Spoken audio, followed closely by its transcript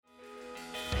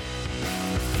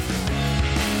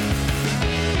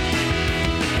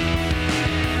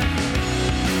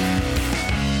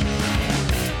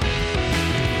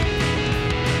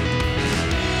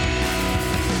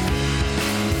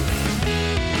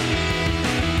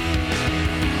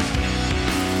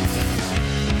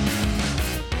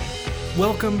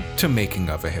Welcome to Making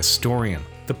of a Historian,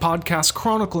 the podcast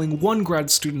chronicling one grad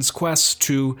student's quest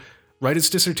to write his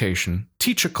dissertation,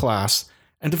 teach a class,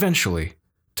 and eventually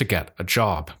to get a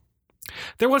job.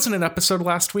 There wasn't an episode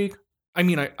last week.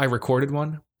 I recorded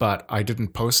one, but I didn't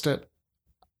post it.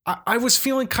 I was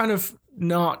feeling kind of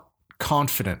not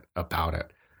confident about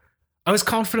it. I was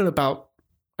confident about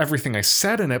everything I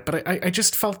said in it, but I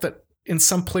just felt that in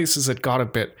some places it got a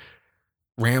bit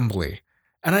rambly.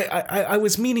 And I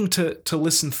was meaning to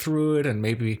listen through it and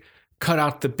maybe cut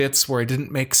out the bits where it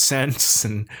didn't make sense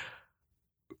and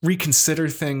reconsider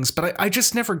things, but I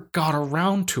just never got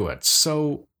around to it.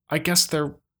 So I guess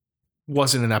there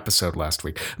wasn't an episode last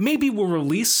week. Maybe we'll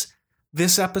release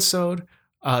this episode,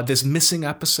 this missing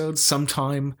episode,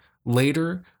 sometime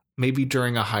later, maybe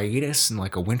during a hiatus and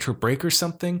like a winter break or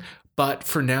something. But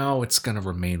for now, it's going to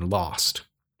remain lost.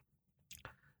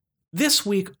 This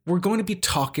week, we're going to be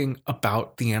talking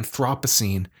about the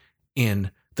Anthropocene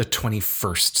in the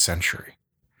 21st century.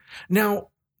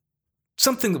 Now,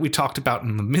 something that we talked about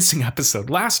in the missing episode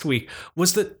last week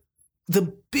was that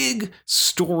the big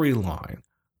storyline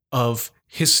of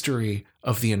history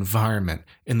of the environment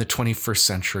in the 21st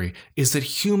century is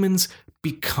that humans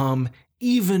become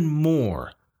even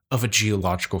more of a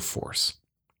geological force.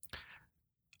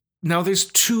 Now, there's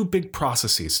two big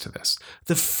processes to this.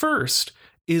 The first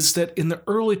is that in the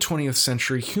early 20th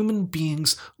century, human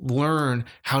beings learn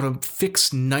how to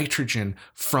fix nitrogen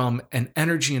from an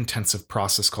energy-intensive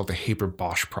process called the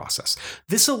Haber-Bosch process.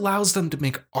 This allows them to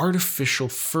make artificial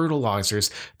fertilizers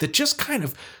that just kind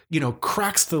of,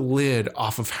 cracks the lid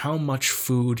off of how much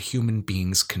food human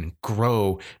beings can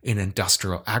grow in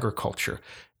industrial agriculture.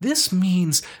 This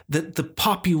means that the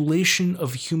population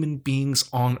of human beings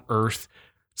on Earth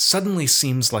suddenly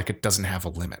seems like it doesn't have a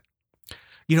limit.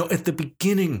 At the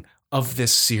beginning of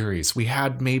this series, we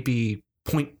had maybe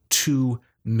 0.2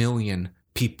 million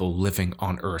people living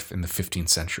on Earth in the 15th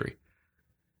century.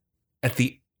 At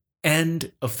the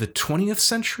end of the 20th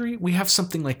century, we have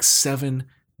something like 7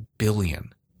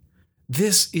 billion.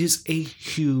 This is a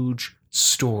huge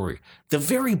story. The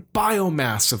very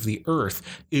biomass of the Earth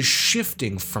is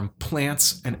shifting from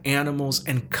plants and animals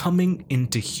and coming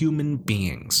into human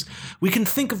beings. We can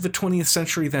think of the 20th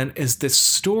century then as this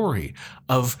story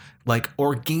of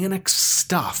organic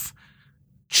stuff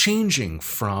changing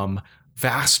from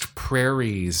vast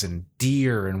prairies and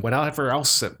deer and whatever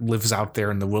else that lives out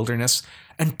there in the wilderness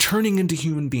and turning into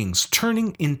human beings,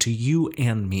 turning into you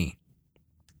and me.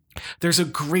 There's a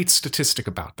great statistic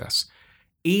about this.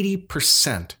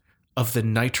 80% of the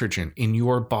nitrogen in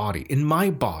your body, in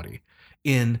my body,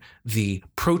 in the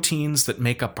proteins that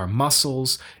make up our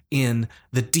muscles, in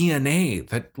the DNA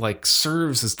that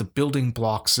serves as the building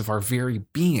blocks of our very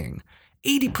being,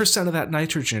 80% of that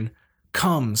nitrogen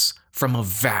comes from a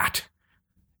vat.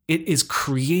 It is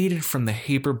created from the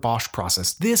Haber-Bosch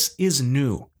process. This is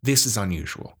new. This is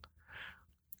unusual.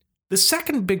 The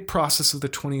second big process of the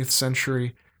 20th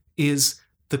century is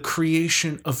the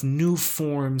creation of new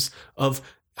forms of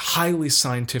highly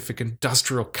scientific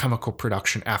industrial chemical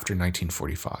production after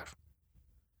 1945.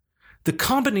 The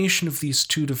combination of these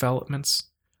two developments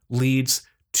leads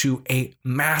to a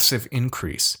massive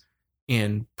increase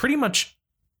in pretty much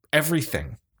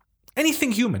everything,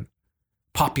 anything human.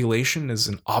 Population is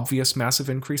an obvious massive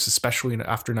increase, especially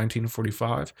after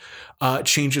 1945.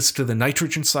 Changes to the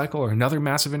nitrogen cycle are another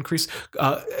massive increase.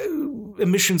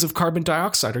 Emissions of carbon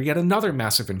dioxide are yet another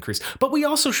massive increase. But we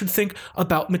also should think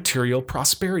about material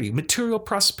prosperity. Material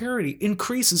prosperity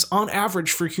increases on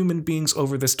average for human beings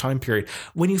over this time period.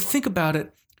 When you think about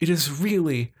it, it is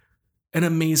really an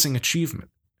amazing achievement.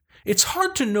 It's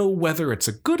hard to know whether it's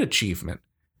a good achievement.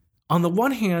 On the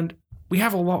one hand, we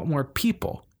have a lot more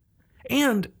people.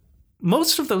 And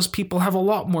most of those people have a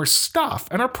lot more stuff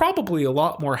and are probably a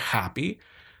lot more happy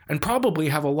and probably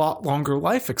have a lot longer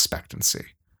life expectancy.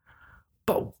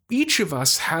 But each of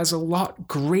us has a lot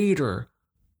greater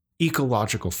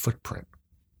ecological footprint.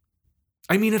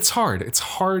 It's hard. It's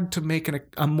hard to make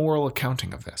a moral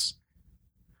accounting of this.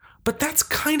 But that's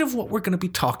kind of what we're going to be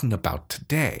talking about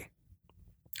today.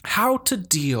 How to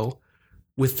deal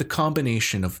with the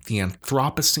combination of the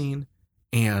Anthropocene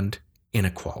and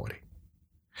inequality.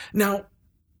 Now,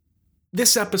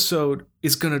 this episode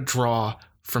is going to draw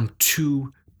from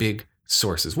two big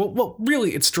sources. Well,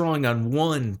 really, it's drawing on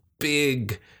one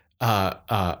big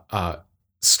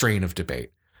strain of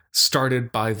debate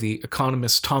started by the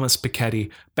economist Thomas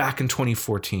Piketty back in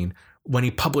 2014 when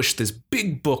he published this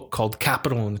big book called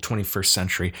Capital in the 21st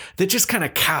Century that just kind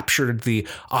of captured the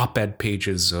op-ed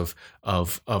pages of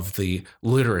the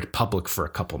literate public for a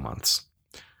couple months.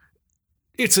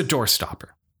 It's a doorstopper.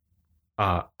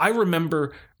 I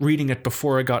remember reading it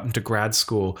before I got into grad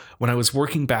school when I was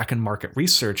working back in market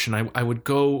research, and I would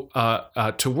go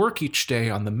to work each day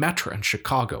on the metro in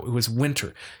Chicago. It was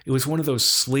winter. It was one of those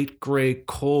slate gray,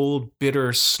 cold,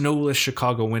 bitter, snowless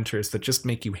Chicago winters that just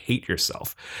make you hate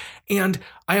yourself. And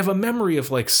I have a memory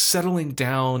of like settling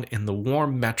down in the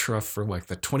warm metro for like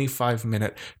the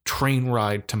 25-minute train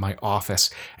ride to my office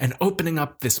and opening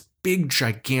up this big,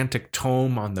 gigantic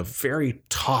tome on the very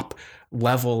top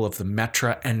level of the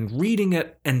Metra and reading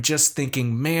it and just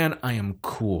thinking, man, I am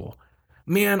cool.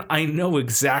 Man, I know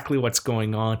exactly what's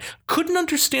going on. Couldn't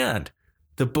understand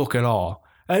the book at all.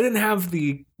 I didn't have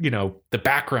the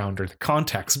background or the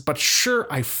context, but sure,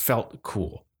 I felt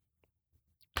cool.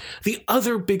 The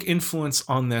other big influence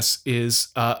on this is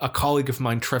a colleague of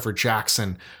mine, Trevor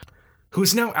Jackson, who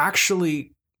is now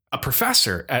actually a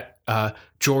professor at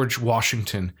George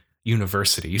Washington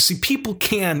University. You see, people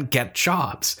can get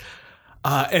jobs.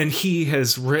 And he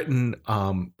has written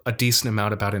a decent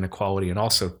amount about inequality and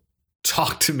also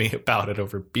talked to me about it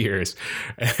over beers,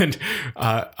 and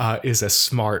is a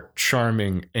smart,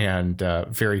 charming, and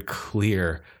very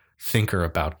clear thinker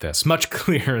about this, much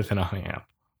clearer than I am.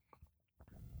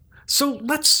 So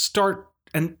let's start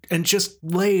and just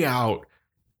lay out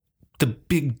the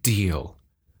big deal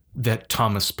that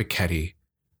Thomas Piketty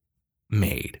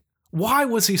made. Why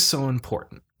was he so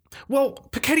important? Well,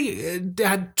 Piketty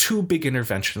had two big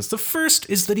interventions. The first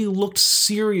is that he looked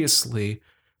seriously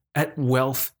at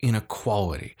wealth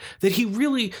inequality, that he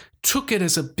really took it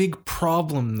as a big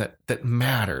problem that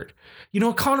mattered.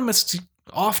 Economists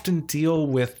often deal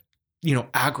with,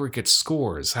 aggregate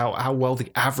scores, how well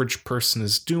the average person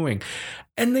is doing,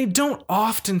 and they don't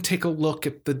often take a look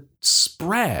at the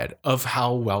spread of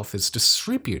how wealth is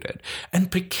distributed.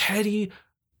 And Piketty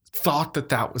thought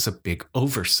that was a big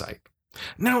oversight.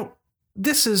 Now,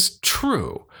 this is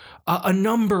true. A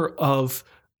number of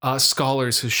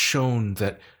scholars has shown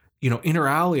that, inter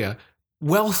alia,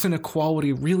 wealth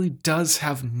inequality really does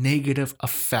have negative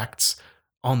effects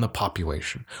on the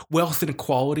population. Wealth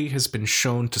inequality has been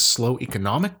shown to slow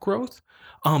economic growth.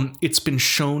 It's been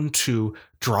shown to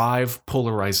drive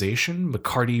polarization.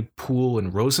 McCarty, Poole,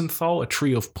 and Rosenthal, a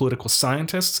trio of political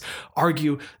scientists,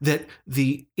 argue that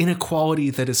the inequality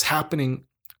that is happening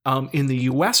in the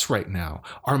US right now,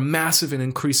 our massive and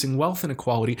increasing wealth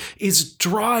inequality, is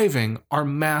driving our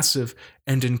massive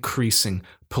and increasing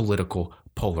political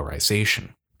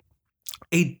polarization.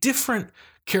 A different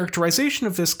characterization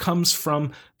of this comes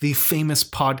from the famous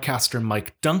podcaster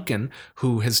Mike Duncan,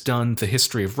 who has done the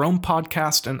History of Rome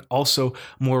podcast and also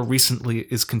more recently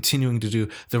is continuing to do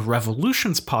the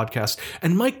Revolutions podcast.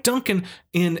 And Mike Duncan,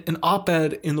 in an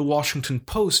op-ed in the Washington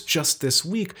Post just this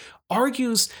week,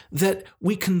 argues that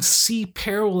we can see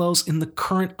parallels in the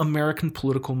current American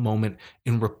political moment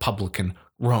in Republican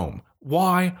Rome.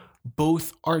 Why?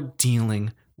 Both are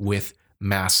dealing with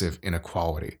massive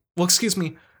inequality.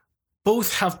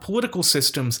 Both have political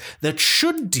systems that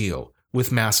should deal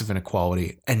with massive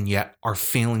inequality and yet are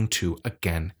failing to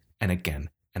again and again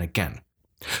and again.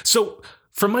 So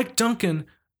for Mike Duncan,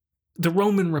 the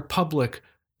Roman Republic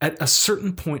at a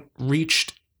certain point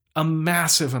reached a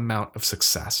massive amount of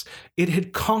success. It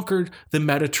had conquered the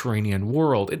Mediterranean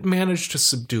world. It managed to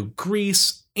subdue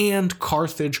Greece and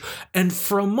Carthage, and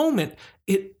for a moment,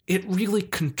 it really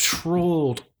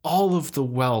controlled all of the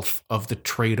wealth of the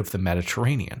trade of the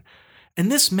Mediterranean.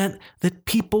 And this meant that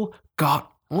people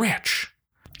got rich.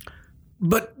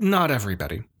 But not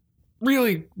everybody.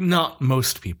 Really, not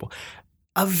most people.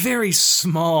 A very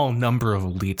small number of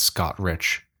elites got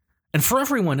rich. And for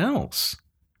everyone else,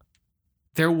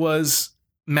 there was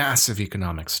massive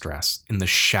economic stress in the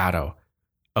shadow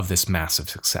of this massive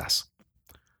success.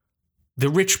 The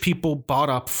rich people bought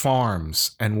up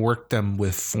farms and worked them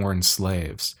with foreign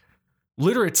slaves.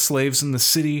 Literate slaves in the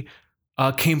city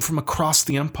came from across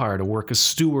the empire to work as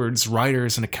stewards,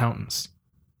 writers, and accountants.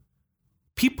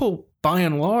 People, by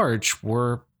and large,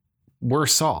 were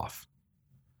worse off.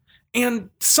 And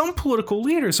some political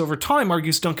leaders over time,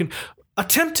 argues Duncan,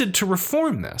 attempted to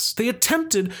reform this. They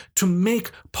attempted to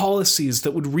make policies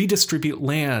that would redistribute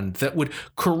land, that would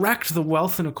correct the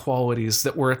wealth inequalities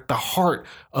that were at the heart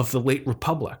of the late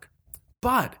Republic.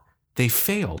 But they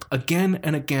failed again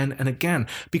and again and again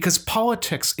because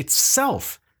politics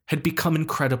itself had become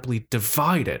incredibly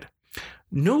divided.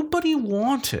 Nobody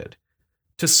wanted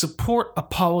to support a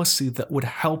policy that would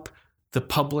help the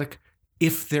public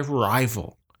if their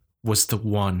rival was the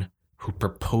one who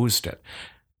proposed it.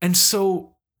 And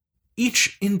so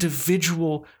each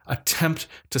individual attempt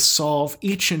to solve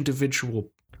each individual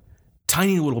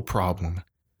tiny little problem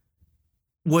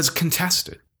was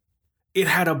contested. It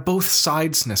had a both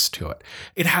sidesness to it.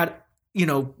 It had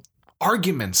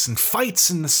arguments and fights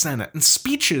in the Senate and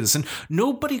speeches, and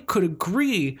nobody could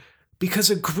agree, because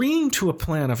agreeing to a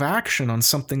plan of action on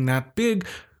something that big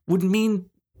would mean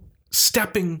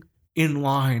stepping in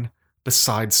line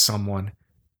beside someone,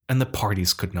 and the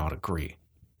parties could not agree.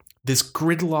 This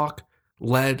gridlock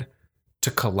led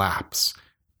to collapse,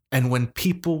 and when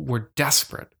people were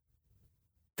desperate,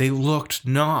 they looked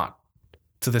not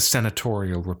to the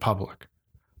senatorial republic,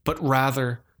 but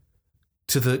rather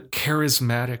to the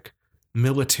charismatic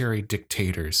military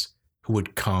dictators who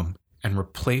would come and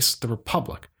replace the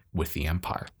republic with the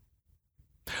empire.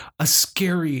 A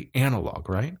scary analog,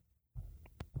 right?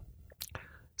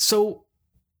 So,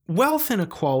 wealth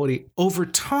inequality over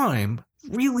time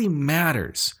really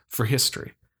matters for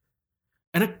history.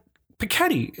 And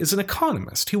Piketty is an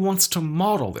economist. He wants to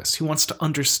model this. He wants to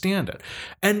understand it.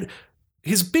 And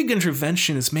his big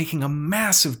intervention is making a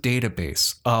massive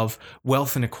database of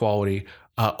wealth inequality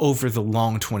over the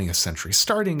long 20th century,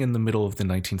 starting in the middle of the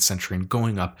 19th century and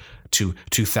going up to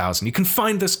 2000. You can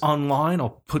find this online.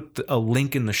 I'll put a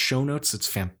link in the show notes. It's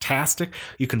fantastic.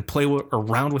 You can play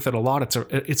around with it a lot.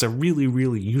 It's a really,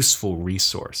 really useful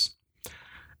resource.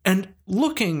 And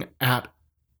looking at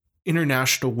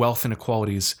international wealth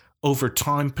inequalities over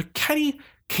time, Piketty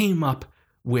came up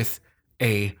with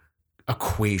a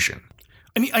equation.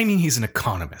 I mean, he's an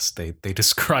economist. They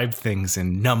describe things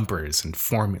in numbers and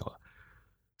formula.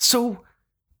 So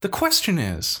the question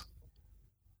is,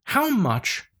 how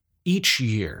much each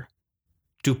year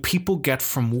do people get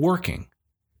from working,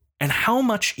 and how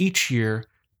much each year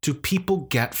do people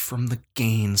get from the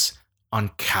gains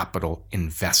on capital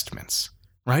investments,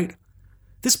 right?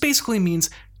 This basically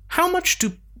means how much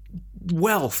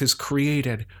wealth is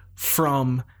created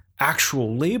from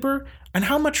actual labor, and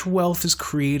how much wealth is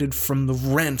created from the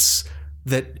rents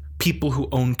that people who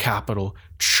own capital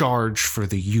charge for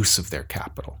the use of their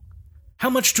capital. How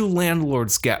much do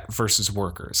landlords get versus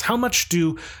workers? How much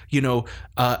do,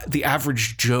 the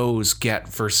average Joes get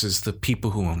versus the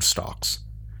people who own stocks?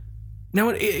 Now,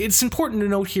 it's important to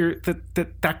note here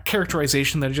that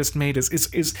characterization that I just made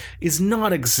is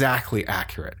not exactly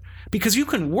accurate, because you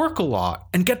can work a lot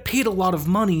and get paid a lot of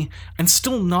money and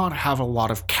still not have a lot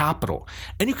of capital.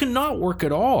 And you can not work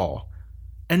at all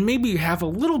and maybe have a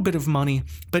little bit of money,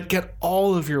 but get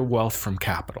all of your wealth from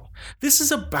capital. This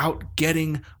is about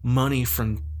getting money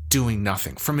from doing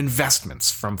nothing, from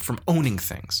investments, from owning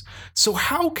things. So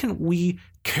how can we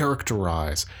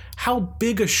characterize how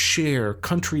big a share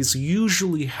countries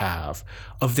usually have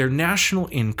of their national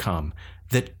income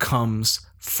that comes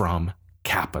from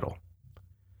capital?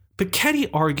 Piketty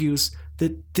argues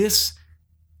that this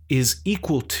is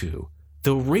equal to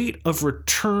the rate of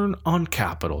return on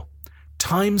capital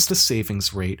times the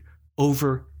savings rate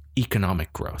over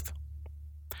economic growth.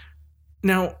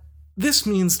 Now, this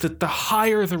means that the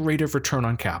higher the rate of return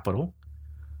on capital,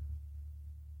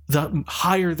 the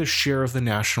higher the share of the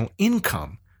national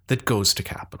income that goes to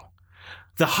capital.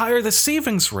 The higher the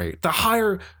savings rate, the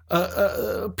higher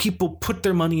people put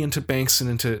their money into banks and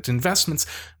into investments,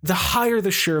 the higher the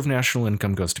share of national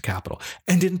income goes to capital.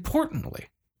 And importantly,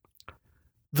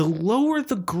 the lower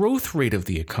the growth rate of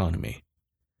the economy,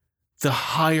 the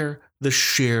higher the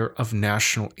share of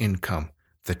national income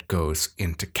that goes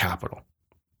into capital.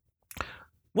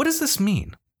 What does this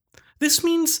mean? This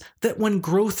means that when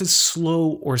growth is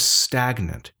slow or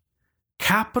stagnant,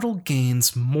 capital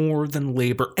gains more than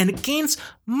labor, and it gains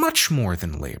much more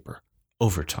than labor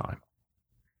over time.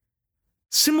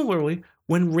 Similarly,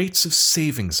 when rates of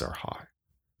savings are high,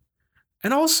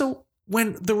 and also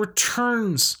when the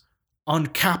returns on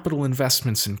capital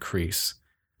investments increase,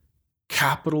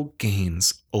 capital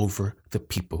gains over the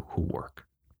people who work.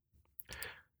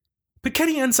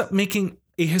 Piketty ends up making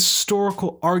a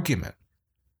historical argument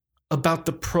about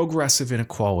the progressive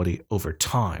inequality over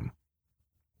time.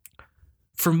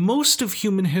 For most of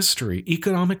human history,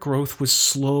 economic growth was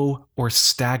slow or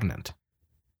stagnant.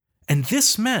 And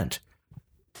this meant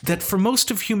that for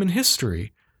most of human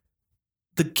history,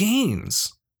 the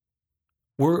gains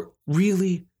were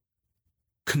really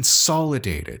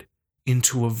consolidated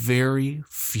into a very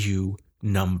few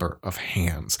number of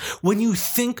hands. When you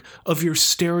think of your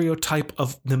stereotype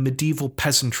of the medieval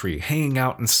peasantry hanging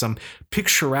out in some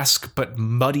picturesque but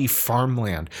muddy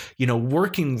farmland,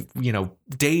 working,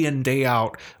 day in, day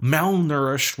out,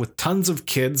 malnourished with tons of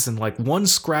kids and like one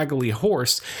scraggly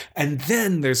horse, and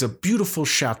then there's a beautiful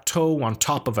chateau on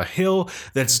top of a hill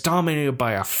that's dominated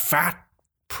by a fat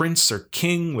prince or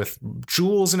king with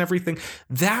jewels and everything,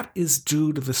 that is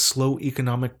due to the slow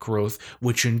economic growth,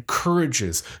 which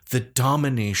encourages the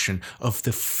domination of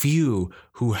the few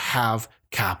who have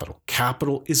capital.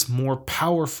 Capital is more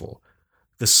powerful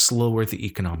the slower the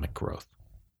economic growth.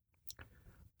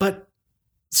 But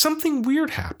something weird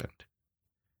happened.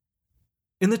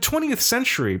 In the 20th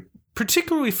century,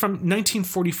 particularly from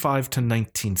 1945 to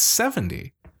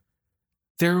 1970,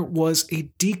 there was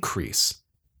a decrease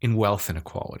in wealth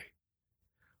inequality.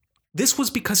 This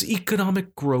was because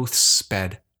economic growth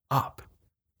sped up.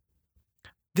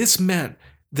 This meant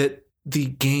that the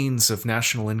gains of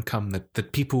national income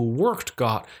that people who worked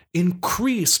got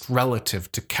increased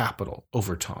relative to capital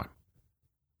over time.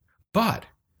 But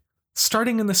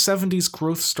starting in the 70s,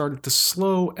 growth started to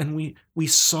slow, and we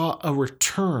saw a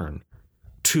return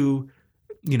to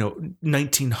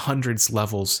 1900s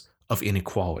levels of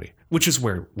inequality, which is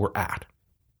where we're at.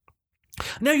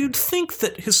 Now, you'd think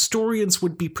that historians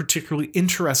would be particularly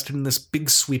interested in this big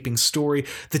sweeping story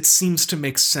that seems to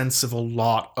make sense of a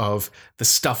lot of the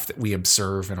stuff that we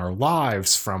observe in our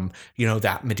lives, from,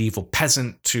 that medieval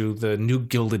peasant to the new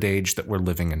Gilded Age that we're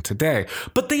living in today.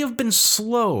 But they have been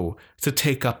slow to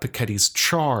take up Piketty's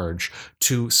charge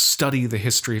to study the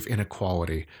history of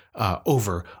inequality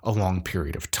over a long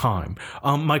period of time.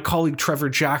 My colleague Trevor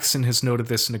Jackson has noted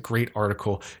this in a great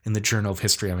article in the Journal of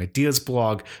History and Ideas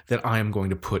blog that I am going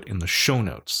to put in the show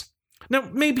notes. Now,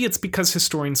 maybe it's because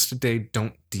historians today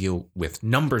don't deal with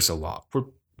numbers a lot. We're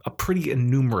a pretty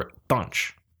innumerate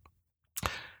bunch.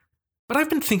 But I've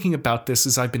been thinking about this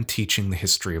as I've been teaching the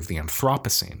history of the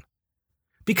Anthropocene,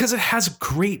 because it has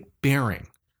great bearing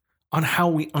on how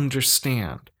we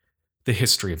understand the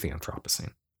history of the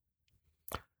Anthropocene.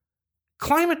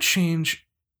 Climate change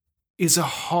is a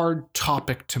hard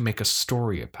topic to make a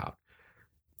story about.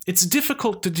 It's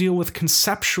difficult to deal with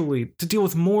conceptually, to deal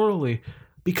with morally,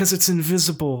 because it's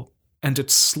invisible and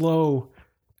it's slow,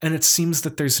 and it seems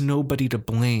that there's nobody to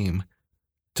blame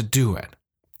to do it.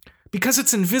 Because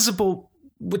it's invisible,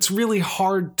 it's really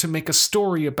hard to make a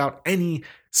story about any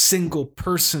single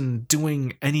person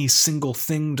doing any single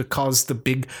thing to cause the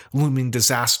big looming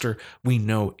disaster we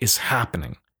know is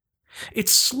happening.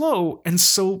 It's slow, and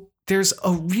so there's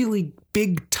a really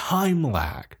big time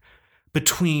lag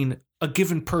between a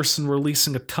given person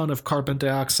releasing a ton of carbon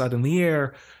dioxide in the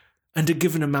air and a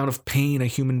given amount of pain a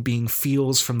human being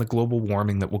feels from the global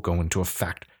warming that will go into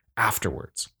effect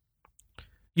afterwards.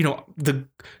 The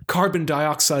carbon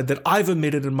dioxide that I've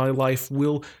emitted in my life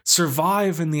will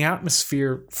survive in the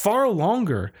atmosphere far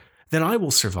longer than I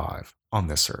will survive on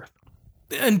this earth.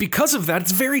 And because of that,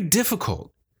 it's very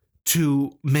difficult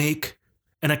to make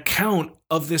an account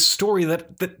of this story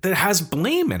that has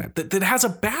blame in it, that has a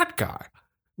bad guy.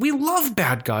 We love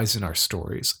bad guys in our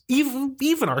stories,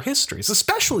 even our histories,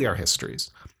 especially our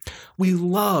histories. We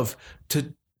love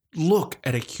to look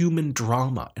at a human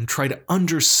drama and try to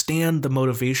understand the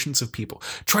motivations of people,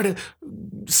 try to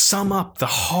sum up the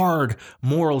hard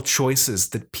moral choices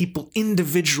that people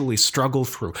individually struggle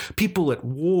through, people at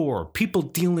war, people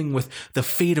dealing with the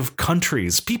fate of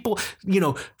countries, people,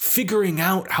 figuring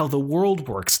out how the world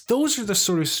works. Those are the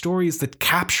sort of stories that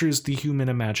captures the human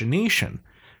imagination.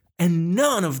 And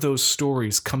none of those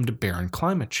stories come to bear in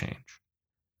climate change.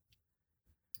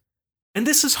 And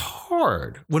this is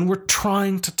hard when we're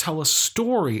trying to tell a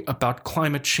story about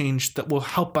climate change that will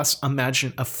help us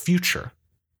imagine a future.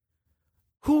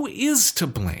 Who is to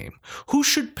blame? Who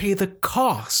should pay the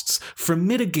costs for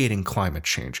mitigating climate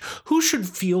change? Who should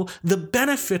feel the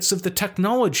benefits of the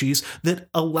technologies that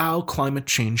allow climate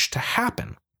change to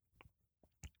happen?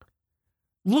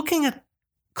 Looking at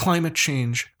climate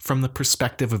change from the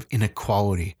perspective of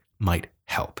inequality might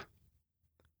help.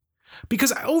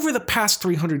 Because over the past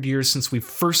 300 years since we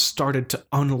first started to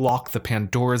unlock the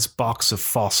Pandora's box of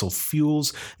fossil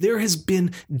fuels, there has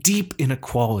been deep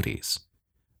inequalities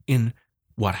in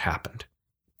what happened.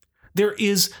 There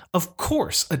is, of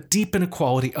course, a deep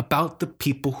inequality about the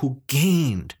people who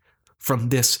gained from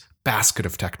this basket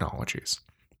of technologies.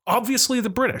 Obviously, the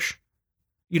British.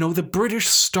 The British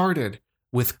started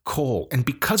with coal, and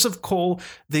because of coal,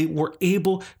 they were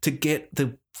able to get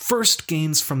the first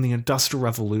gains from the Industrial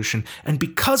Revolution, and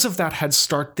because of that head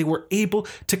start, they were able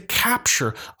to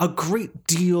capture a great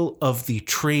deal of the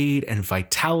trade and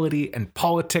vitality and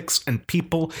politics and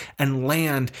people and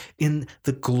land in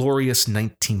the glorious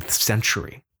 19th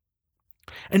century.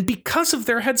 And because of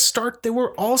their head start, they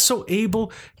were also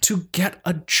able to get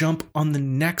a jump on the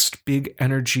next big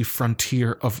energy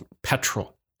frontier of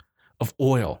petrol, of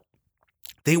oil.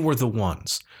 They were the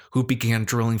ones who began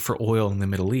drilling for oil in the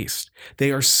Middle East.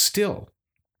 They are still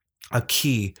a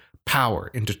key power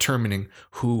in determining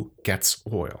who gets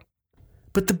oil.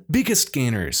 But the biggest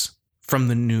gainers from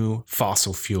the new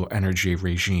fossil fuel energy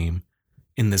regime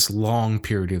in this long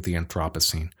period of the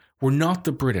Anthropocene were not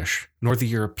the British nor the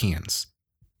Europeans.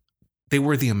 They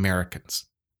were the Americans.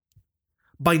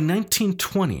 By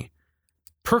 1920,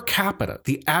 per capita,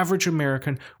 the average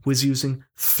American was using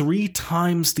 3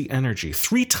 times the energy,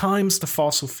 3 times the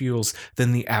fossil fuels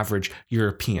than the average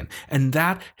European. And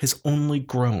that has only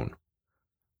grown.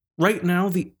 Right now,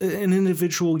 an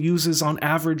individual uses on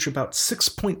average about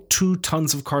 6.2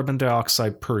 tons of carbon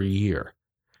dioxide per year.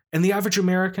 And the average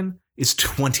American is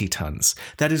 20 tons.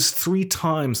 That is 3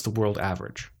 times the world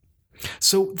average.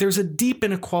 So there's a deep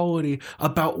inequality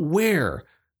about where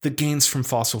the gains from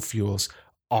fossil fuels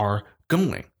are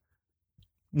going.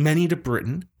 Many to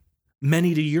Britain,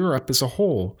 many to Europe as a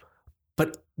whole,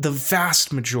 but the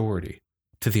vast majority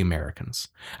to the Americans.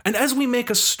 And as we make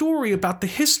a story about the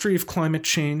history of climate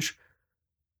change,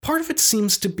 part of it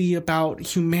seems to be about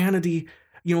humanity,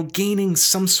 gaining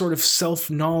some sort of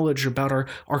self-knowledge about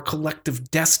our collective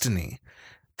destiny.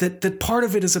 That part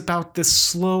of it is about this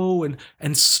slow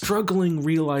and struggling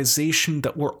realization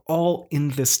that we're all in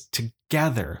this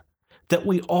together, that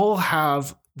we all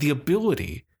have the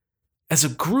ability as a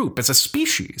group, as a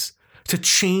species, to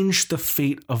change the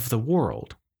fate of the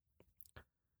world.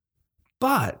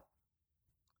 But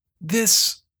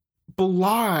this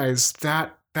belies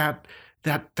that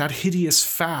hideous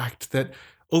fact that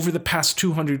over the past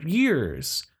 200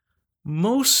 years,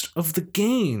 most of the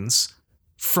gains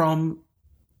from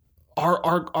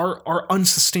our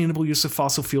unsustainable use of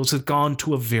fossil fuels have gone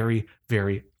to a very,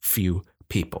 very few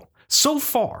people. So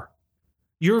far,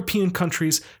 European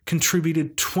countries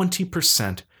contributed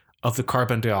 20% of the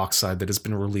carbon dioxide that has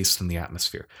been released in the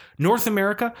atmosphere. North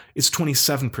America is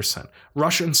 27%.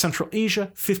 Russia and Central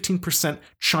Asia, 15%.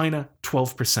 China,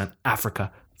 12%.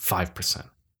 Africa, 5%.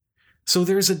 So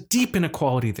there's a deep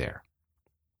inequality there.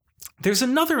 There's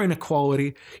another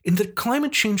inequality in that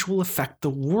climate change will affect the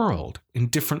world in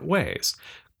different ways.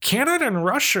 Canada and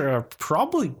Russia are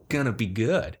probably going to be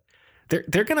good.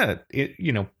 They're going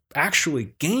to,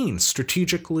 actually gain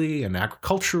strategically and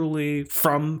agriculturally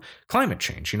from climate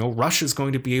change. Russia's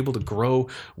going to be able to grow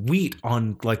wheat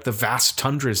on like the vast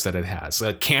tundras that it has.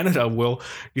 Canada will,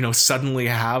 suddenly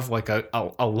have like a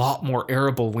lot more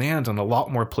arable land and a lot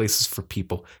more places for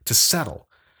people to settle.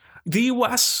 The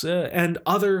US and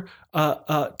other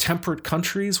temperate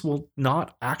countries will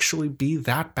not actually be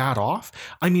that bad off.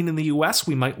 I mean, in the US,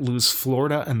 we might lose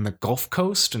Florida and the Gulf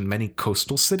Coast and many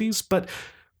coastal cities, but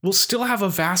we'll still have a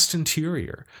vast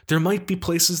interior. There might be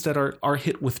places that are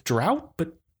hit with drought,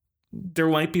 but there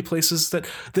might be places that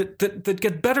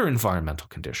get better environmental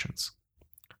conditions.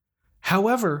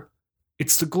 However,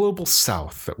 it's the global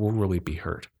south that will really be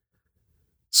hurt.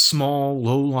 Small,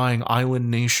 low-lying island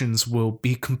nations will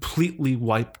be completely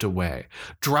wiped away.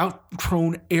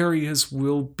 Drought-prone areas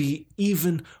will be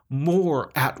even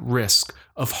more at risk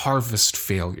of harvest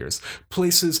failures.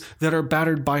 Places that are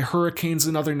battered by hurricanes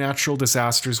and other natural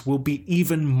disasters will be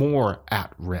even more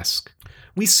at risk.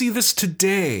 We see this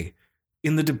today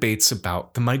in the debates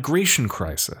about the migration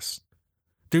crisis.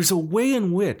 There's a way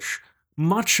in which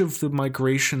much of the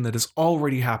migration that is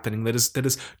already happening, that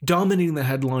is dominating the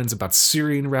headlines about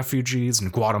Syrian refugees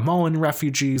and Guatemalan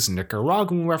refugees and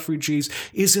Nicaraguan refugees,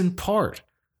 is in part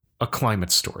a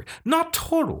climate story. Not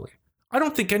totally. I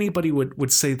don't think anybody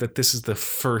would say that this is the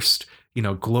first,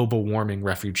 global warming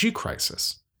refugee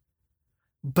crisis.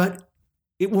 But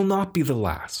it will not be the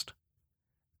last.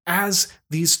 As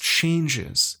these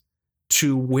changes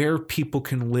to where people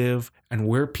can live and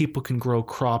where people can grow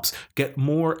crops get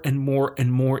more and more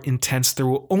and more intense, there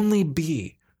will only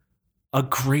be a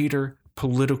greater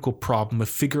political problem of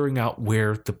figuring out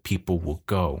where the people will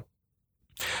go.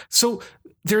 So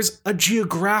there's a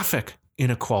geographic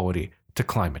inequality to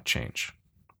climate change.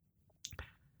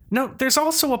 Now, there's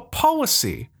also a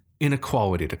policy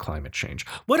inequality to climate change.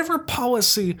 Whatever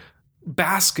policy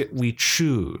basket we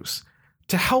choose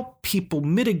to help people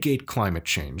mitigate climate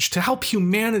change, to help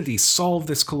humanity solve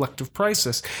this collective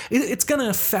crisis, it's going to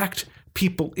affect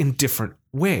people in different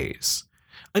ways.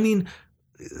 I mean,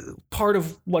 part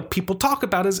of what people talk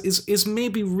about is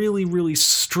maybe really, really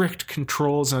strict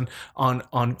controls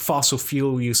on fossil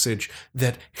fuel usage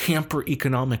that hamper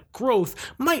economic growth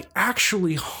might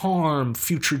actually harm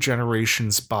future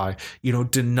generations by,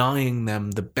 denying them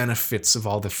the benefits of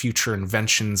all the future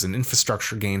inventions and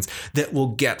infrastructure gains that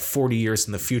we'll get 40 years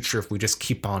in the future if we just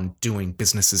keep on doing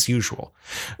business as usual.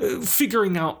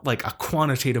 Figuring out like a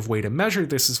quantitative way to measure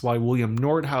this is why William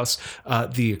Nordhaus,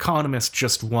 the economist,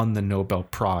 just won the Nobel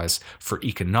Prize for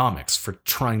economics for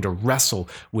trying to wrestle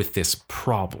with this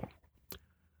problem.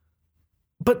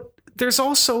 But there's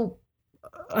also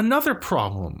another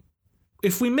problem.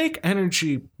 If we make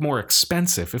energy more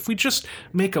expensive, if we just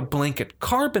make a blanket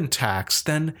carbon tax,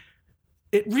 then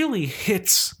it really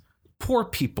hits poor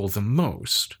people the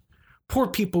most. Poor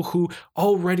people who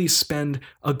already spend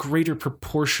a greater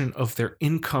proportion of their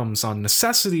incomes on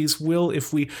necessities will,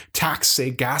 if we tax, say,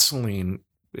 gasoline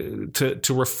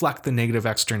to reflect the negative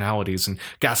externalities in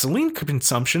gasoline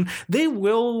consumption, they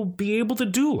will be able to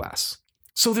do less.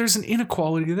 So there's an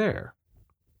inequality there.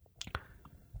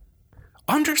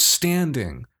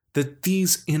 Understanding that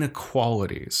these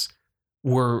inequalities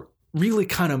were really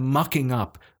kind of mucking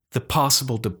up the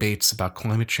possible debates about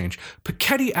climate change,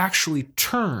 Piketty actually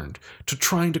turned to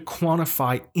trying to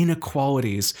quantify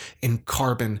inequalities in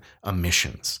carbon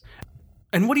emissions.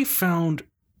 And what he found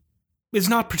is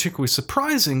not particularly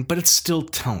surprising, but it's still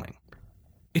telling.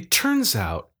 It turns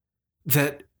out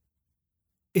that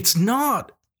it's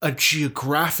not a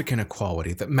geographic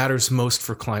inequality that matters most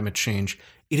for climate change.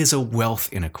 It is a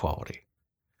wealth inequality.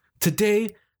 Today,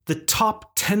 the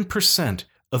top 10%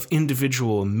 of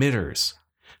individual emitters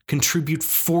contribute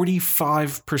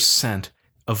 45%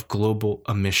 of global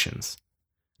emissions.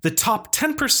 The top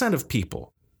 10% of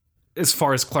people, as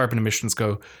far as carbon emissions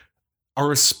go, are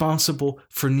responsible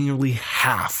for nearly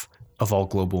half of all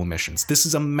global emissions. This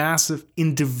is a massive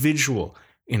individual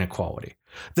inequality.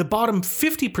 The bottom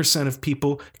 50% of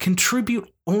people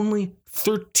contribute only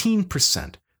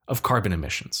 13% of carbon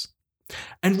emissions.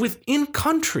 And within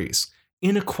countries,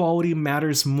 inequality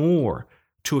matters more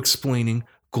to explaining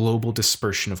global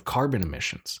dispersion of carbon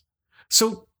emissions.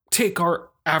 So take our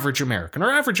average American.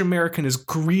 Our average American is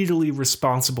greedily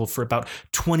responsible for about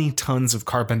 20 tons of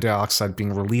carbon dioxide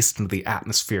being released into the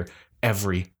atmosphere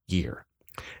every year.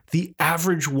 The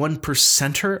average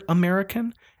 1%er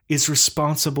American is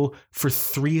responsible for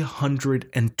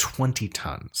 320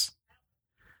 tons.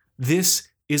 This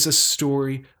is a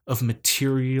story of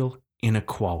material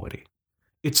inequality.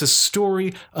 It's a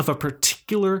story of a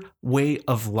particular way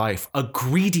of life, a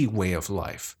greedy way of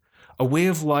life, a way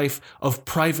of life of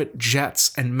private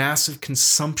jets and massive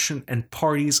consumption and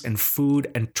parties and food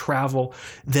and travel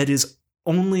that is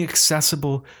only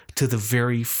accessible to the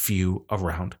very few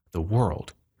around the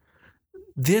world.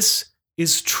 This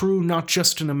is true not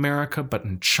just in America, but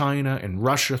in China and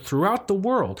Russia, throughout the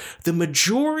world. The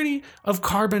majority of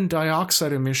carbon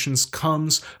dioxide emissions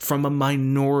comes from a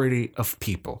minority of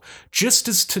people. Just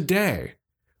as today,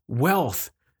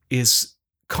 wealth is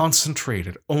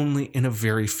concentrated only in a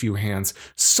very few hands,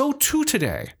 so too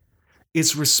today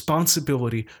is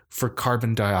responsibility for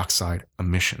carbon dioxide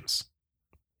emissions.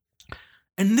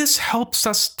 And this helps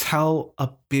us tell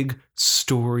a big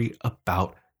story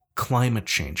about climate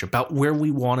change, about where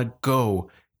we want to go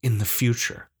in the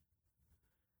future.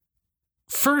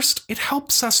 First, it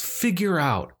helps us figure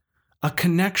out a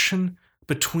connection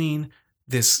between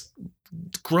this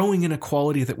growing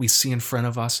inequality that we see in front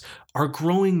of us, our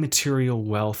growing material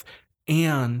wealth,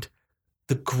 and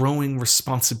the growing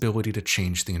responsibility to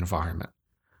change the environment.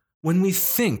 When we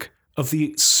think of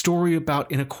the story about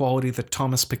inequality that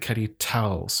Thomas Piketty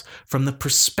tells from the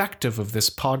perspective of this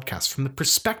podcast, from the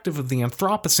perspective of the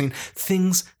Anthropocene,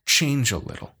 things change a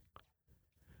little.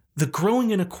 The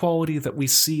growing inequality that we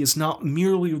see is not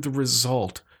merely the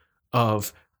result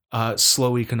of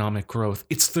slow economic growth.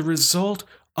 It's the result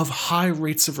of high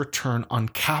rates of return on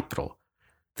capital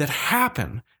that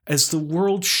happen as the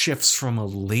world shifts from a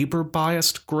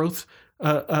labor-biased growth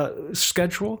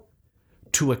schedule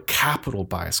to a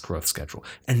capital-biased growth schedule.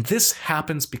 And this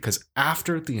happens because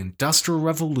after the Industrial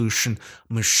Revolution,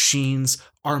 machines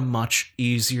are much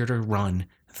easier to run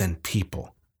than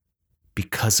people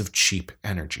because of cheap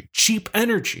energy. Cheap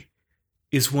energy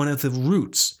is one of the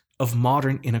roots of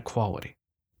modern inequality.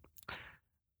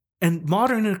 And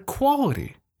modern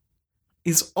inequality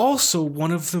is also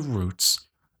one of the roots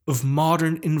of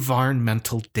modern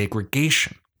environmental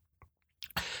degradation.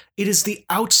 It is the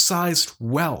outsized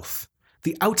wealth,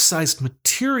 the outsized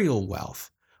material wealth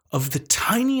of the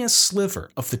tiniest sliver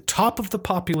of the top of the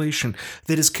population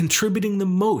that is contributing the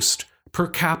most per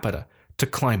capita to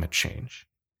climate change.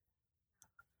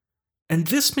 And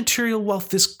this material wealth,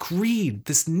 this greed,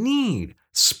 this need,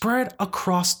 spread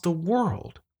across the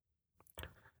world.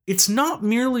 It's not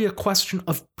merely a question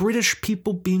of British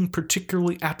people being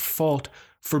particularly at fault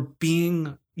for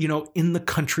being, in the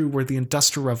country where the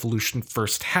Industrial Revolution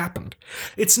first happened.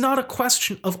 It's not a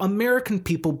question of American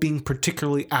people being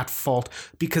particularly at fault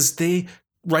because they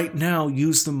right now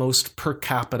use the most per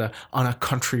capita on a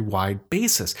countrywide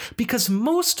basis. Because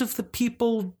most of the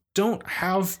people don't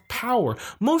have power.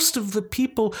 Most of the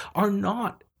people are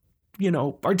not,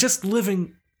 are just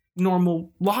living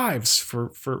normal lives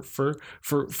for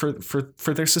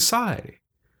their society.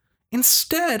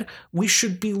 Instead, we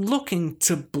should be looking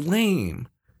to blame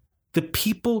the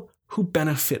people who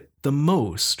benefit the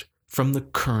most from the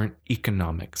current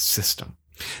economic system.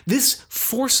 This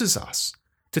forces us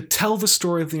to tell the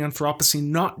story of the Anthropocene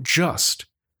not just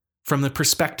from the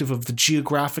perspective of the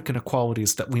geographic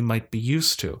inequalities that we might be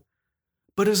used to,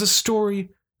 but as a story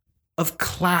of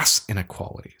class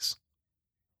inequalities.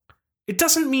 It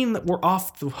doesn't mean that we're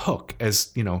off the hook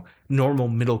as, normal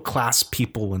middle-class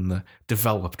people in the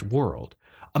developed world.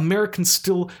 Americans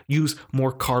still use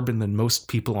more carbon than most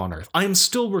people on Earth. I am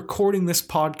still recording this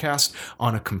podcast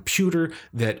on a computer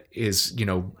that is,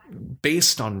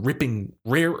 based on ripping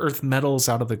rare earth metals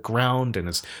out of the ground and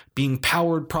is being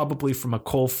powered probably from a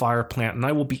coal fire plant. And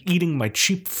I will be eating my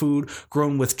cheap food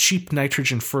grown with cheap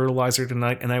nitrogen fertilizer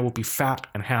tonight, and I will be fat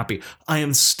and happy. I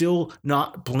am still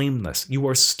not blameless. You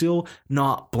are still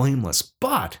not blameless.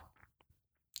 But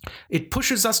it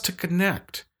pushes us to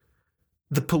connect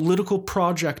the political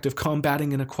project of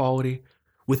combating inequality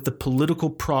with the political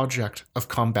project of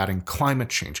combating climate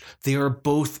change. They are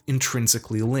both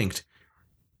intrinsically linked.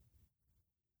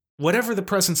 Whatever the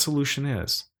present solution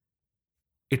is,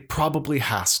 it probably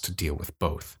has to deal with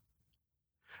both.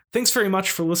 Thanks very much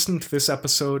for listening to this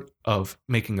episode of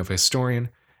Making of a Historian.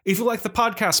 If you like the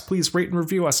podcast, please rate and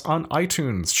review us on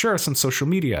iTunes, share us on social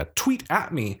media, tweet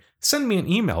at me, send me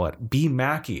an email at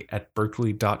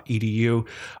bmackey@berkeley.edu,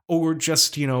 or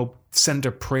just, send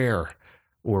a prayer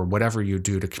or whatever you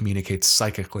do to communicate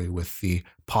psychically with the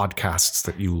podcasts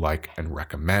that you like and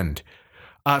recommend.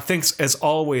 Thanks, as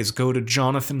always, go to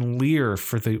Jonathan Lear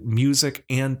for the music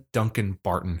and Duncan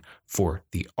Barton for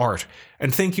the art.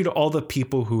 And thank you to all the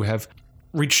people who have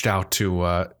reached out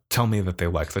to tell me that they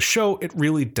like the show. It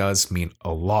really does mean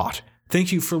a lot.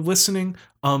 Thank you for listening.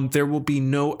 There will be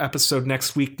no episode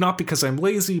next week, not because I'm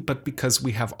lazy, but because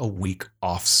we have a week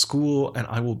off school and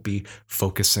I will be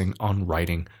focusing on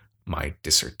writing my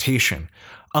dissertation.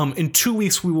 In 2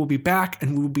 weeks, we will be back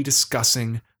and we will be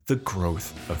discussing the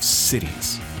growth of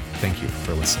cities. Thank you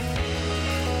for listening.